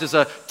described as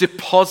a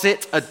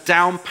deposit, a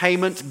down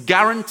payment,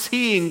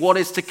 guaranteeing what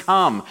is to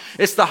come.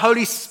 It's the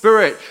Holy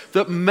Spirit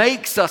that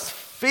makes us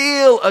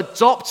feel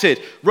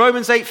adopted.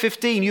 Romans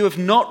 8:15, you have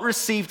not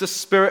received a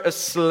spirit of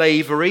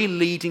slavery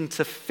leading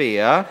to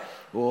fear.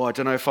 Oh, I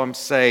don't know if I'm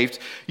saved.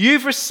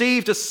 You've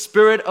received a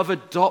spirit of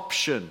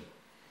adoption.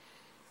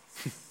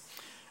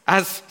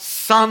 As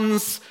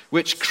sons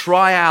which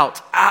cry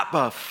out,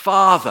 Abba,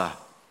 Father.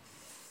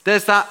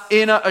 There's that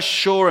inner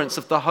assurance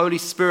of the Holy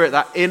Spirit,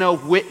 that inner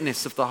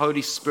witness of the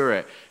Holy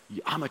Spirit.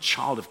 I'm a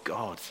child of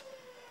God.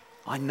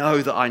 I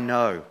know that I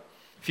know.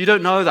 If you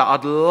don't know that,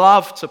 I'd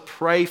love to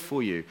pray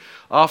for you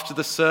after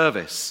the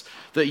service,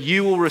 that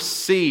you will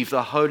receive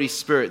the Holy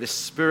Spirit, this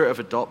spirit of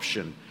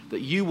adoption,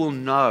 that you will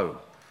know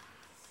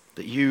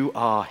that you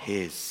are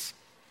his.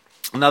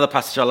 Another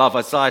passage I love,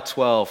 Isaiah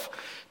 12,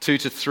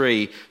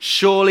 2-3.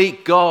 Surely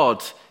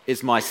God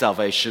is my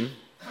salvation,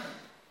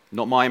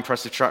 not my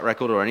impressive track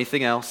record or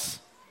anything else.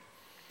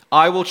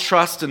 I will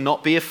trust and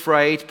not be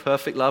afraid.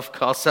 Perfect love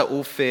casts out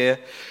all fear.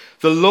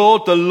 The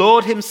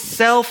Lord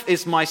himself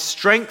is my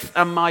strength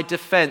and my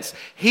defense.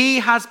 He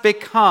has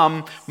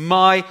become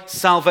my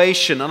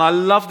salvation. And I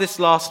love this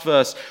last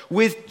verse.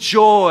 With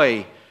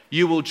joy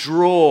you will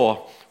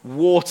draw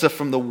water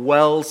from the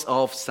wells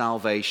of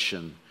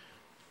salvation.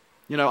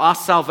 Our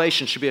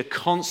salvation should be a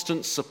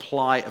constant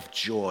supply of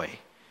joy.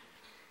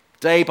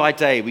 Day by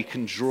day, we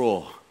can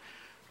draw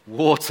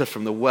water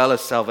from the well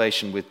of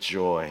salvation with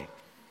joy.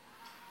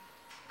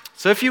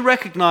 So if you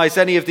recognize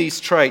any of these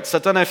traits, I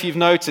don't know if you've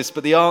noticed,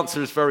 but the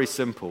answer is very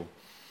simple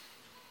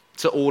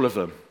to all of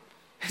them.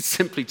 It's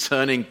simply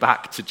turning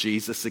back to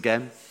Jesus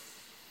again.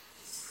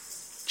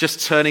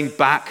 Just turning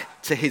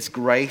back to his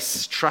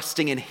grace,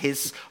 trusting in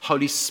his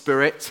Holy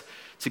Spirit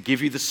to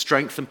give you the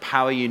strength and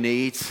power you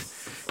need.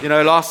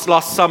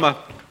 Last summer,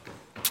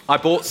 I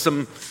bought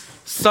some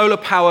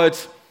solar-powered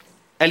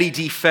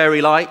LED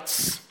fairy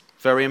lights,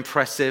 very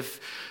impressive,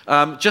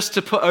 just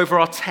to put over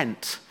our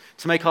tent,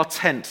 to make our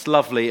tent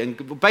lovely. And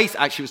the base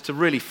actually was to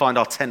really find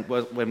our tent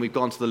when we've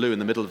gone to the loo in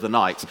the middle of the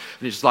night.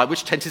 And it's just like,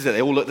 which tent is it?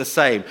 They all look the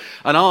same.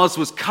 And ours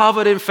was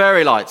covered in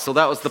fairy lights, so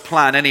that was the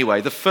plan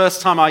anyway. The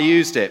first time I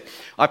used it,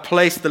 I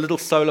placed the little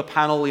solar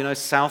panel,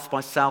 south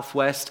by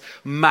southwest,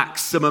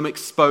 maximum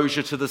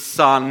exposure to the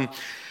sun.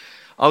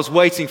 I was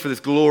waiting for this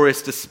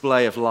glorious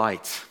display of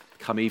light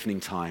come evening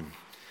time.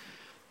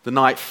 The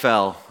night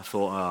fell. I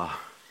thought,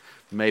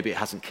 maybe it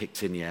hasn't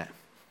kicked in yet.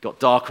 Got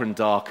darker and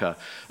darker.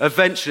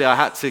 Eventually, I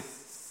had to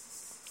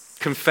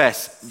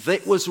confess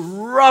that it was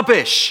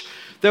rubbish.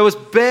 There was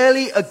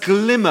barely a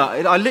glimmer.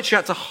 I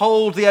literally had to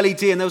hold the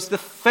LED, and there was the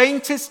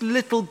faintest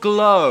little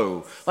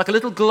glow, like a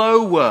little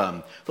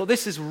glowworm. I thought,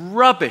 this is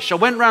rubbish. I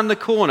went round the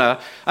corner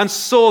and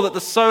saw that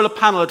the solar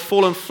panel had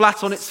fallen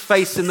flat on its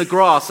face in the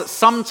grass at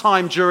some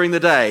time during the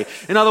day.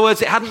 In other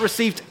words, it hadn't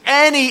received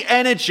any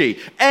energy,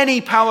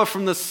 any power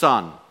from the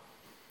sun.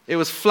 It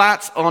was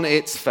flat on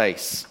its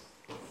face.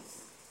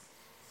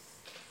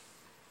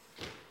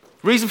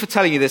 Reason for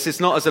telling you this is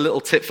not as a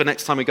little tip for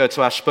next time we go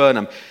to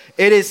Ashburnham.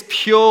 It is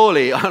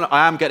purely,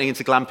 I am getting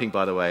into glamping,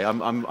 by the way.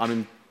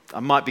 I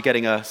might be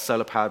getting a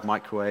solar-powered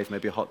microwave,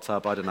 maybe a hot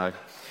tub, I don't know.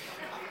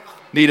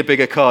 Need a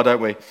bigger car,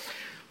 don't we?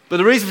 But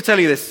the reason for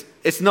telling you this,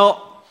 it's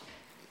not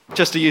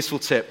just a useful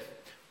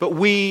tip, but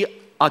we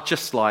are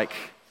just like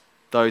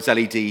those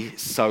LED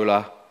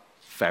solar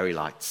fairy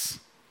lights.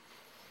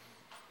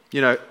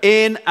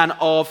 In and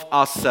of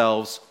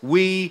ourselves,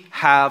 we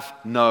have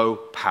no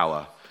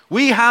power.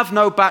 We have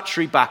no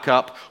battery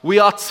backup. We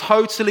are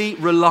totally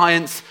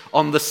reliant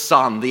on the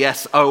Son, the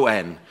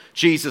S-O-N,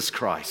 Jesus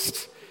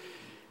Christ.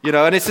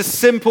 And it's a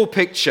simple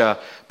picture,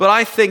 but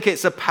I think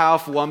it's a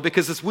powerful one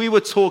because as we were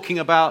talking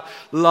about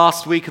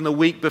last week and the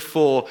week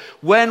before,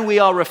 when we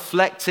are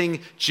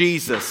reflecting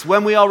Jesus,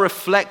 when we are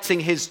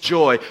reflecting his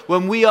joy,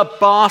 when we are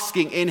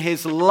basking in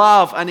his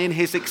love and in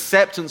his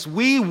acceptance,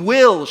 we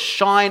will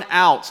shine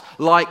out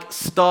like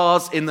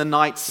stars in the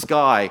night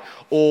sky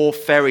or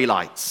fairy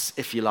lights,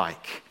 if you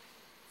like.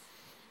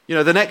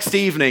 The next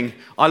evening,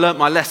 I learnt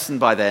my lesson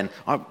by then.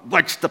 I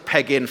wedged the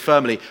peg in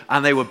firmly,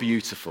 and they were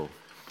beautiful.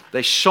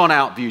 They shone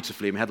out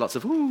beautifully, and we had lots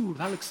of, ooh,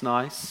 that looks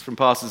nice, from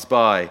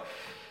passers-by.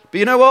 But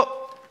you know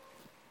what?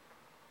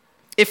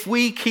 If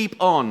we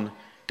keep on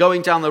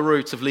going down the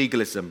route of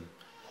legalism,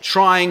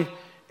 trying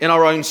in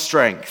our own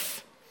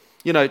strength,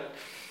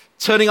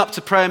 turning up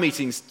to prayer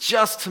meetings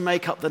just to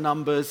make up the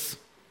numbers,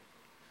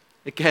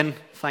 again,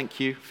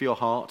 thank you for your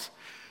heart,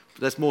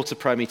 but there's more to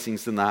prayer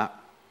meetings than that.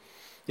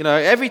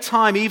 Every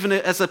time, even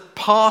as a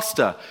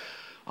pastor,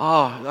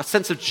 a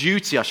sense of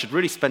duty, I should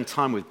really spend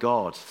time with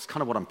God. It's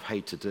kind of what I'm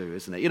paid to do,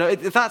 isn't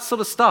it? That sort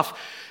of stuff.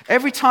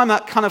 Every time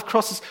that kind of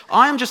crosses,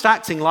 I am just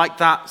acting like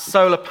that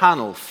solar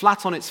panel,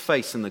 flat on its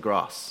face in the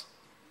grass.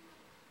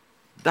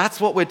 That's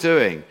what we're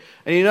doing.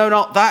 And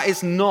that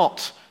is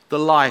not the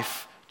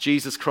life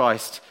Jesus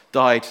Christ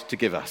died to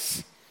give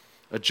us.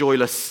 A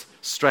joyless,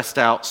 stressed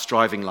out,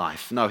 striving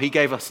life. No, he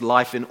gave us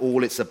life in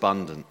all its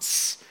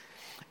abundance.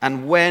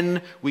 And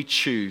when we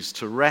choose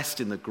to rest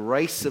in the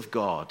grace of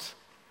God,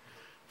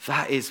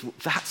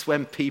 that's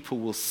when people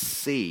will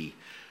see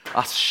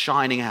us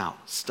shining out,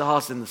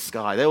 stars in the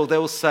sky. They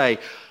will say,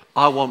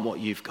 I want what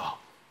you've got.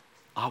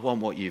 I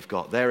want what you've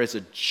got. There is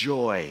a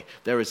joy,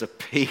 there is a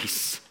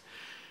peace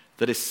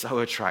that is so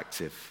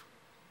attractive.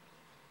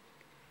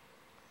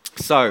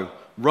 So,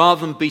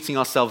 rather than beating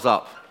ourselves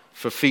up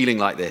for feeling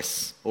like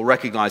this or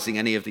recognizing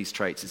any of these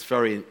traits, it's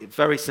very,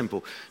 very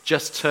simple.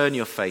 Just turn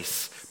your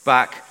face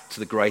back to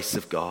the grace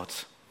of God,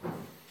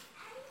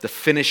 the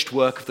finished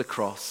work of the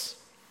cross,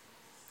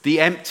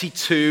 the empty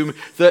tomb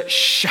that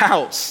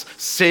shouts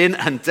sin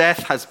and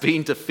death has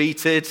been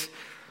defeated.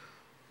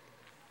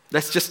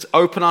 Let's just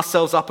open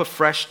ourselves up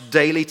afresh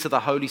daily to the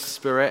Holy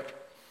Spirit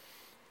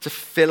to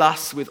fill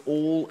us with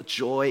all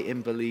joy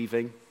in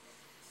believing.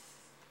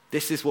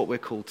 This is what we're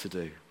called to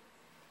do.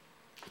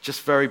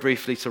 Just very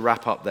briefly to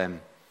wrap up then.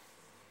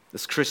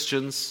 As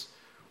Christians,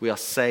 we are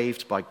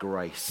saved by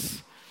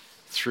grace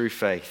through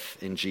faith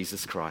in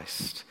Jesus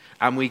Christ.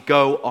 And we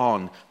go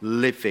on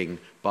living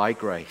by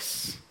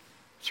grace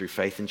through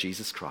faith in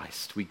Jesus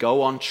Christ. We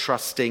go on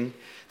trusting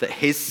that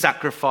his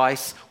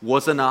sacrifice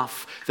was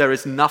enough. There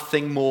is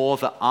nothing more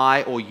that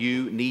I or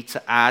you need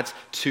to add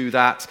to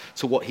that,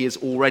 to what he has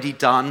already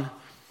done.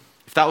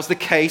 If that was the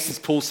case, as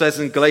Paul says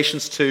in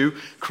Galatians 2,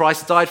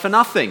 Christ died for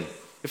nothing.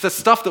 If there's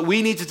stuff that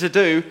we needed to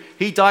do,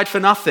 he died for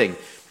nothing.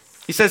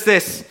 He says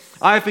this,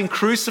 I have been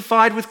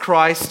crucified with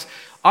Christ.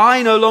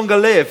 I no longer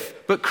live,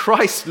 but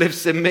Christ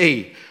lives in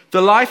me.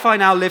 The life I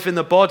now live in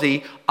the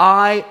body,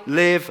 I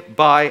live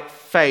by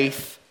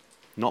faith,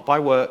 not by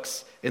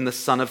works, in the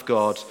Son of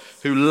God,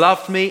 who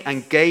loved me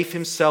and gave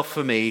himself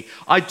for me.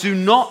 I do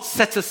not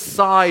set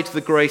aside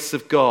the grace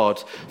of God,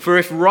 for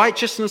if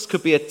righteousness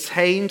could be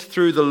attained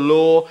through the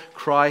law,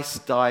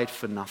 Christ died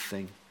for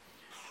nothing.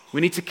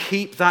 We need to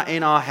keep that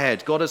in our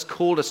head. God has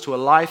called us to a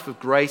life of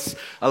grace,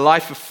 a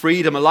life of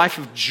freedom, a life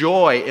of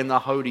joy in the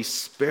Holy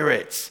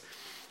Spirit.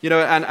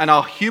 And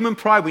our human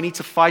pride we need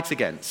to fight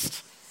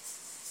against.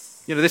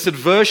 This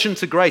aversion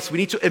to grace, we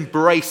need to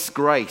embrace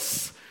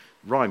grace.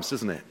 Rhymes,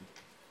 doesn't it?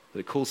 But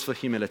it calls for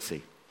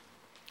humility,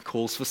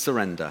 calls for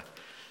surrender,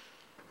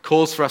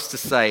 calls for us to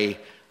say,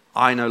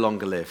 I no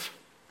longer live,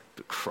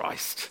 but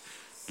Christ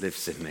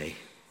lives in me.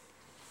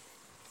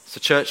 So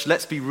church,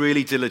 let's be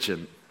really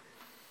diligent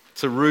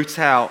to root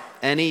out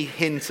any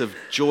hint of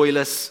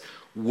joyless,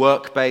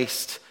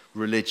 work-based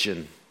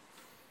religion.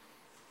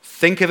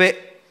 Think of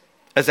it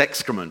as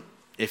excrement,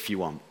 if you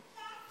want.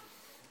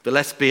 But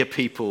let's be a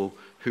people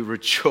who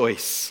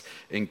rejoice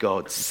in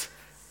God's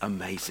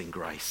amazing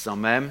grace.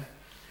 Amen.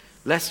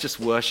 Let's just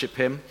worship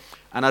him.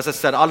 And as I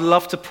said, I'd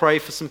love to pray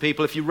for some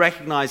people. If you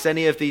recognize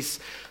any of these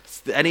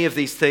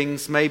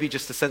things, maybe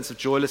just a sense of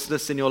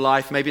joylessness in your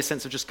life, maybe a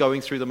sense of just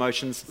going through the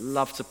motions,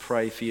 love to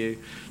pray for you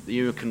that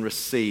you can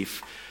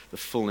receive the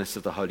fullness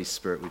of the Holy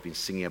Spirit we've been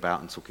singing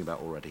about and talking about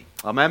already.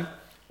 Amen.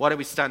 Why don't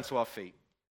we stand to our feet?